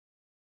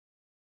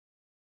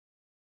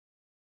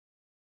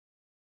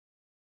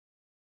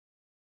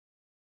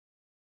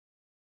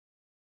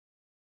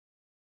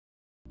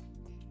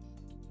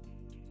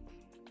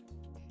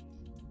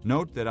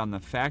Note that on the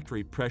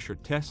factory pressure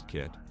test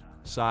kit,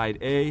 side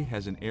A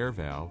has an air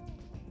valve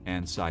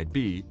and side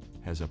B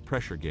has a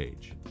pressure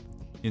gauge.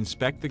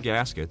 Inspect the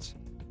gaskets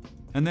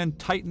and then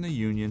tighten the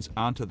unions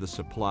onto the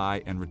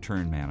supply and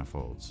return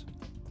manifolds.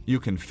 You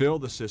can fill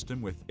the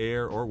system with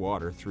air or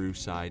water through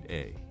side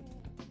A.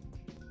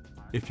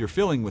 If you're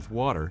filling with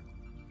water,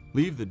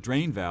 leave the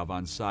drain valve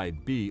on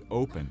side B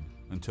open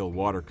until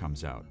water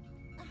comes out.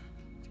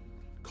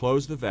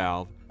 Close the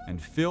valve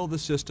and fill the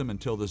system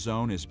until the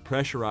zone is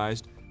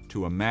pressurized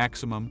to a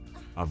maximum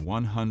of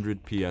 100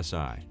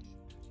 psi.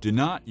 Do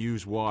not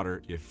use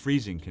water if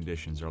freezing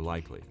conditions are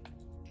likely.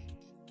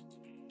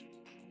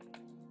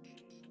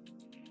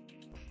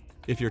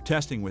 If you're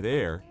testing with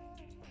air,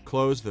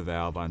 close the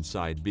valve on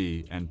side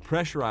B and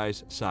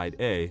pressurize side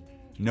A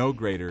no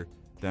greater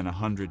than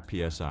 100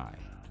 psi.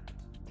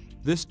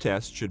 This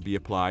test should be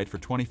applied for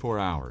 24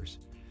 hours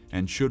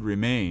and should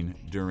remain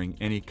during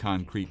any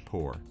concrete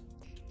pour.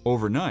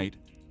 Overnight,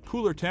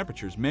 cooler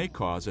temperatures may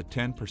cause a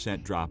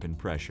 10% drop in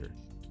pressure.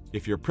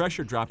 If your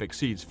pressure drop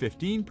exceeds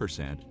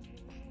 15%,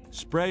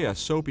 spray a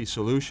soapy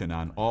solution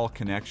on all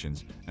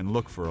connections and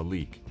look for a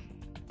leak.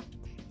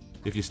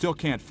 If you still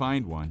can't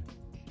find one,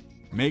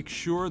 make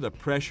sure the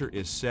pressure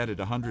is set at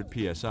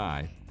 100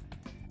 psi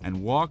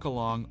and walk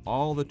along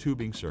all the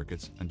tubing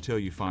circuits until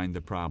you find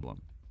the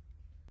problem.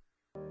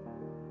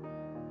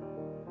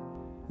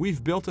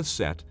 We've built a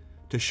set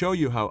to show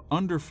you how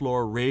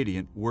underfloor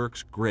radiant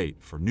works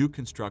great for new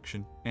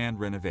construction and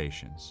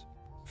renovations.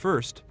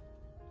 First,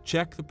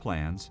 check the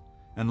plans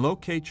and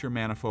locate your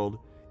manifold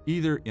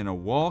either in a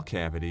wall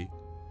cavity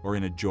or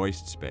in a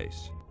joist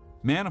space.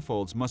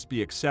 Manifolds must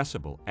be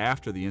accessible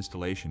after the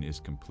installation is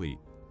complete.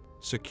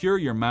 Secure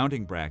your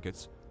mounting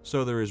brackets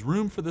so there is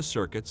room for the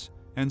circuits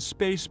and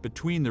space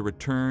between the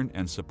return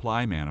and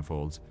supply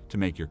manifolds to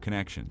make your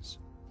connections.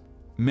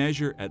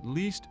 Measure at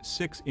least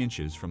 6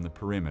 inches from the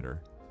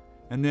perimeter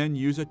and then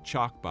use a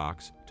chalk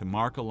box to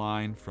mark a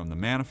line from the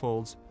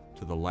manifolds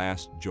to the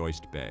last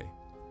joist bay.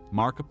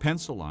 Mark a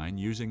pencil line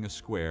using a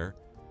square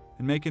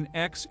and make an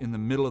X in the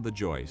middle of the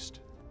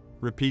joist.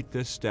 Repeat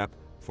this step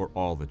for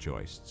all the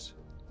joists.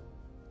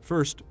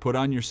 First, put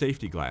on your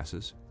safety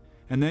glasses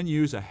and then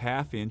use a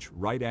 1/2 inch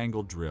right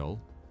angle drill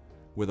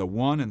with a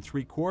 1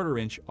 3/4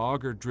 inch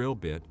auger drill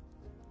bit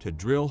to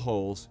drill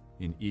holes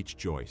in each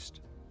joist.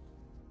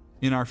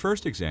 In our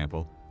first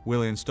example,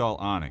 we'll install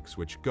Onyx,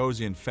 which goes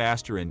in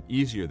faster and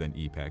easier than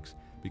Epex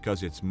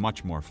because it's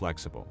much more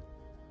flexible.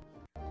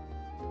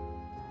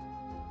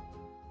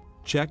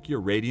 Check your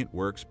Radiant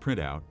Works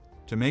printout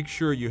to make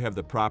sure you have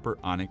the proper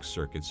Onyx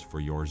circuits for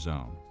your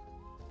zone.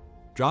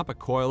 Drop a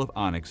coil of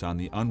Onyx on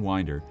the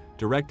unwinder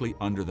directly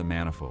under the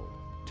manifold.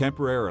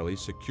 Temporarily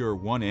secure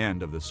one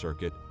end of the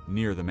circuit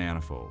near the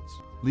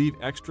manifolds. Leave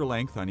extra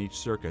length on each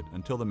circuit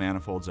until the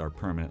manifolds are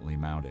permanently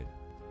mounted.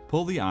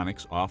 Pull the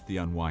Onyx off the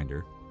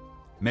unwinder,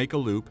 make a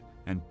loop,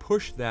 and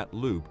push that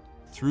loop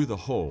through the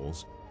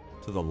holes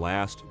to the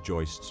last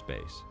joist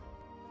space.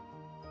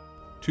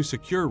 To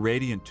secure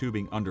radiant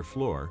tubing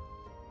underfloor,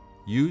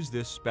 use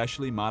this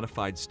specially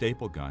modified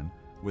staple gun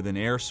with an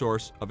air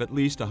source of at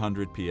least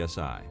 100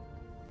 psi.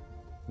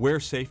 Wear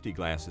safety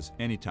glasses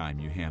anytime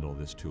you handle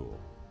this tool.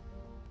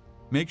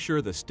 Make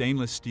sure the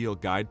stainless steel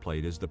guide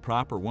plate is the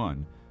proper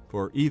one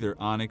for either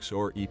Onyx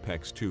or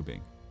Epex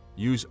tubing.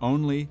 Use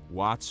only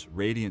Watts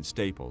Radiant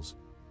staples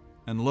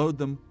and load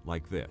them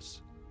like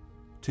this.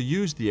 To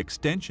use the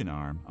extension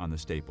arm on the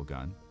staple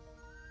gun,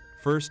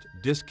 first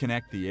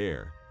disconnect the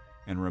air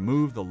and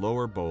remove the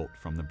lower bolt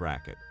from the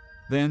bracket.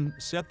 Then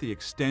set the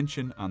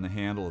extension on the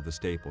handle of the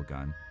staple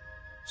gun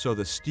so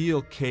the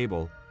steel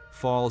cable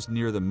falls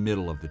near the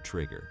middle of the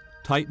trigger.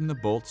 Tighten the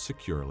bolts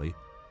securely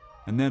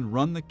and then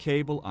run the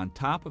cable on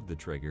top of the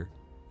trigger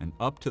and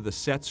up to the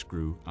set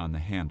screw on the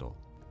handle.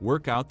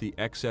 Work out the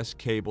excess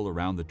cable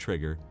around the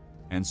trigger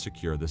and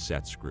secure the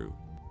set screw.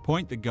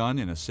 Point the gun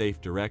in a safe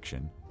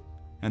direction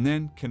and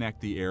then connect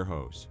the air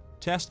hose.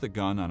 Test the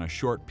gun on a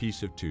short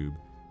piece of tube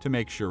to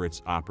make sure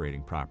it's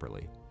operating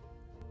properly.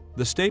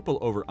 The staple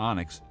over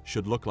Onyx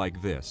should look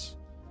like this,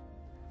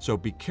 so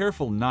be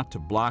careful not to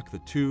block the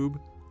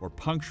tube or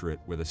puncture it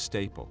with a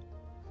staple.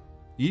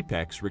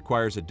 Epex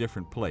requires a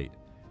different plate,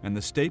 and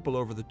the staple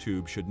over the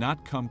tube should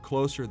not come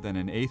closer than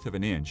 1/8 of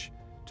an inch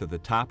to the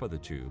top of the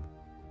tube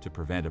to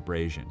prevent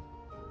abrasion.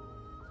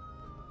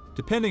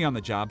 Depending on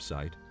the job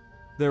site,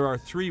 there are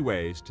 3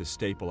 ways to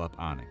staple up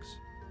Onyx.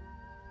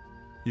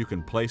 You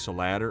can place a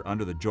ladder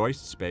under the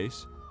joist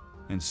space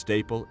and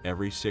staple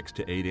every 6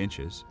 to 8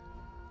 inches.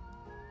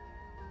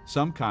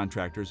 Some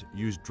contractors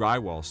use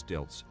drywall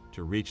stilts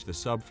to reach the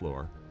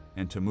subfloor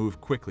and to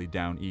move quickly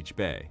down each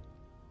bay.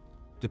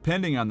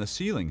 Depending on the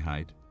ceiling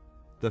height,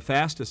 the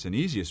fastest and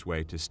easiest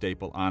way to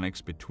staple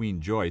Onyx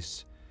between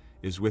joists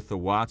is with the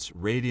Watts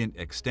Radiant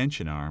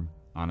extension arm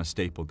on a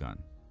staple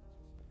gun.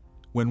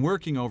 When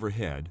working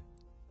overhead,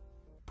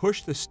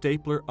 push the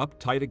stapler up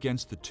tight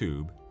against the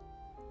tube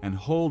and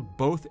hold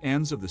both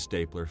ends of the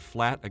stapler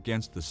flat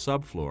against the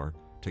subfloor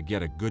to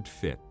get a good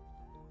fit.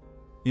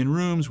 In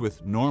rooms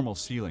with normal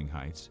ceiling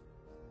heights,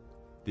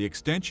 the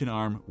extension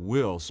arm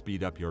will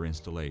speed up your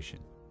installation.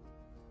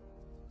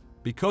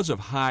 Because of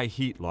high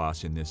heat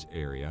loss in this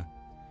area,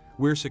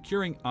 we're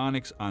securing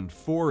onyx on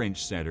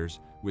 4-inch centers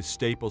with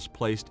staples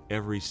placed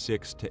every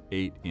 6 to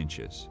 8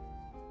 inches.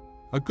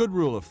 A good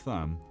rule of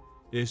thumb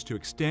is to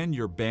extend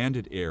your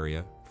banded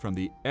area from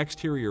the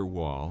exterior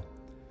wall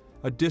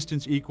a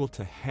distance equal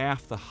to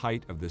half the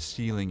height of the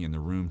ceiling in the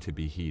room to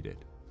be heated.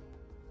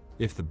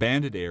 If the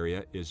banded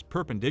area is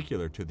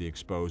perpendicular to the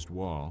exposed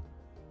wall,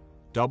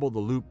 double the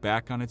loop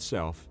back on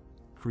itself,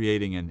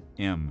 creating an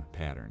M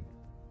pattern.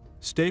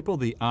 Staple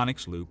the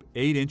onyx loop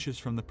 8 inches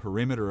from the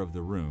perimeter of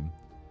the room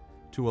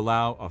to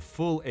allow a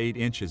full 8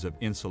 inches of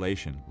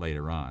insulation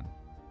later on.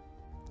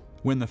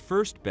 When the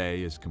first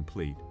bay is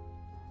complete,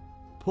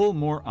 pull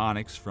more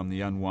onyx from the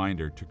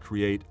unwinder to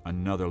create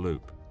another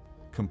loop.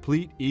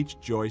 Complete each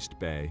joist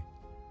bay,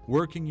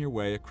 working your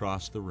way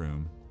across the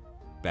room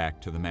back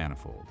to the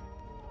manifold.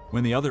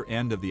 When the other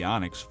end of the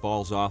onyx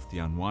falls off the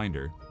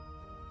unwinder,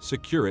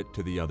 secure it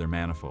to the other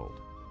manifold.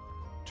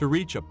 To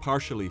reach a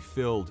partially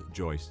filled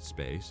joist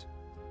space,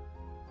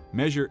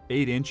 measure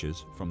 8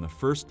 inches from the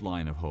first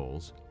line of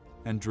holes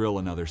and drill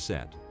another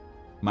set.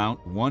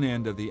 Mount one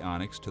end of the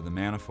onyx to the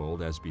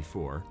manifold as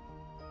before,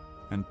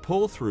 and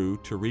pull through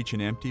to reach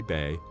an empty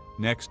bay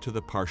next to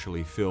the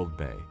partially filled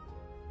bay.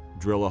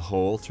 Drill a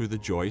hole through the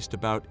joist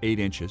about 8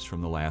 inches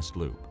from the last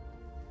loop.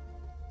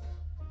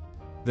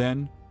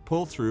 Then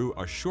pull through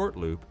a short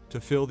loop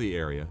to fill the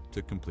area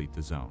to complete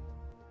the zone.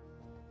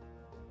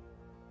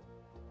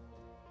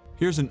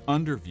 Here's an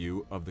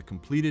underview of the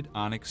completed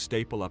onyx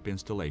staple-up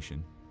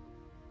installation,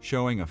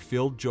 showing a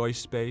filled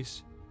joist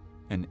space,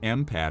 an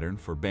M pattern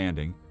for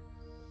banding,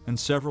 and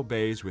several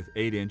bays with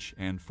 8-inch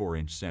and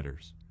 4-inch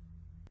centers.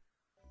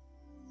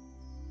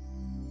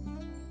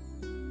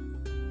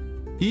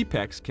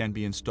 EPEX can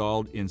be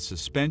installed in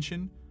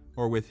suspension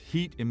or with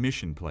heat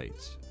emission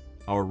plates.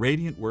 Our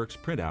RadiantWorks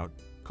printout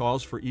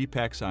calls for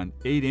EPEX on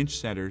 8-inch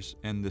centers,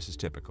 and this is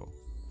typical.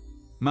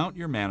 Mount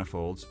your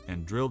manifolds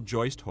and drill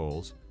joist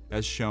holes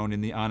as shown in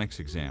the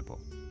onyx example.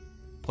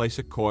 Place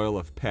a coil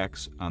of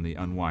PEX on the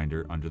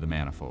unwinder under the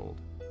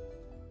manifold.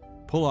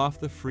 Pull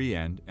off the free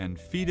end and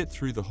feed it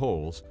through the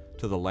holes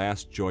to the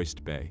last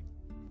joist bay.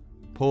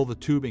 Pull the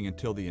tubing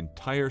until the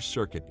entire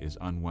circuit is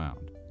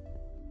unwound.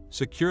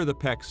 Secure the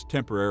PEX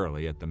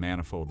temporarily at the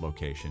manifold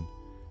location,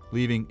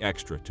 leaving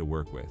extra to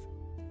work with.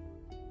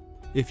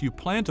 If you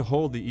plan to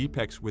hold the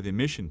EPEX with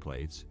emission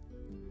plates,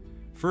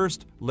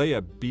 first lay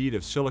a bead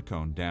of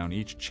silicone down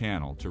each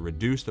channel to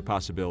reduce the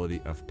possibility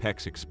of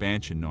PEX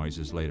expansion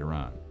noises later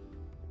on.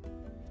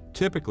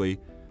 Typically,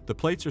 the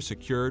plates are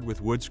secured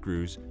with wood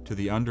screws to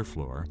the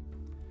underfloor,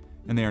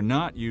 and they are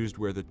not used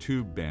where the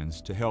tube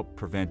bends to help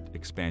prevent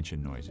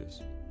expansion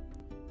noises.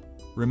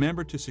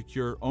 Remember to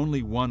secure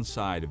only one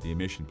side of the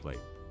emission plate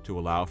to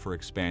allow for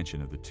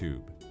expansion of the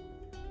tube.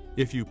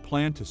 If you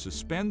plan to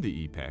suspend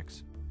the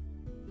EPEX,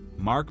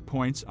 mark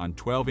points on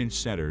 12-inch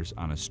centers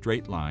on a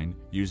straight line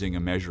using a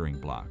measuring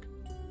block.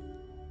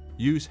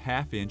 Use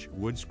half-inch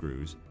wood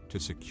screws to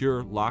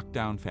secure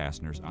lockdown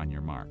fasteners on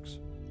your marks.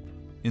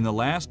 In the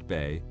last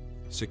bay,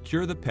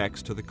 secure the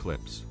PEX to the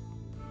clips,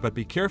 but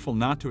be careful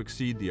not to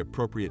exceed the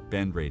appropriate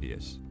bend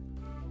radius.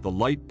 The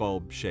light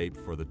bulb shape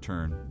for the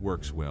turn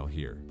works well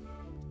here.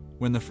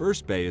 When the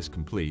first bay is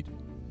complete,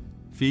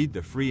 feed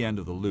the free end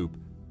of the loop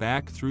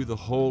back through the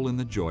hole in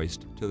the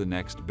joist to the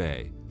next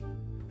bay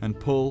and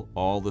pull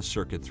all the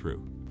circuit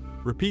through.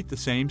 Repeat the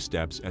same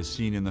steps as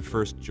seen in the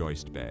first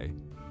joist bay,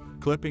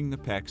 clipping the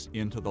PEX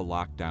into the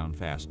lockdown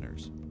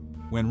fasteners.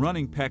 When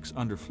running PEX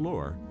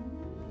underfloor,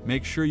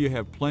 make sure you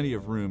have plenty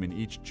of room in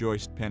each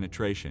joist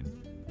penetration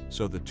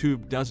so the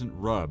tube doesn't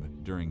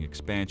rub during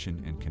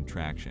expansion and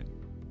contraction.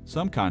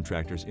 Some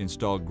contractors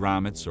install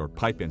grommets or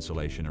pipe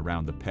insulation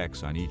around the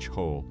PEX on each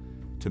hole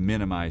to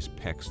minimize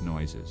PEX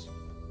noises.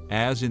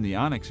 As in the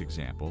onyx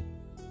example,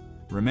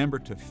 remember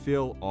to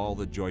fill all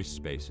the joist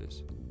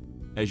spaces.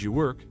 As you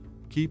work,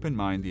 keep in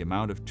mind the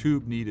amount of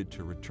tube needed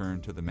to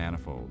return to the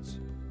manifolds.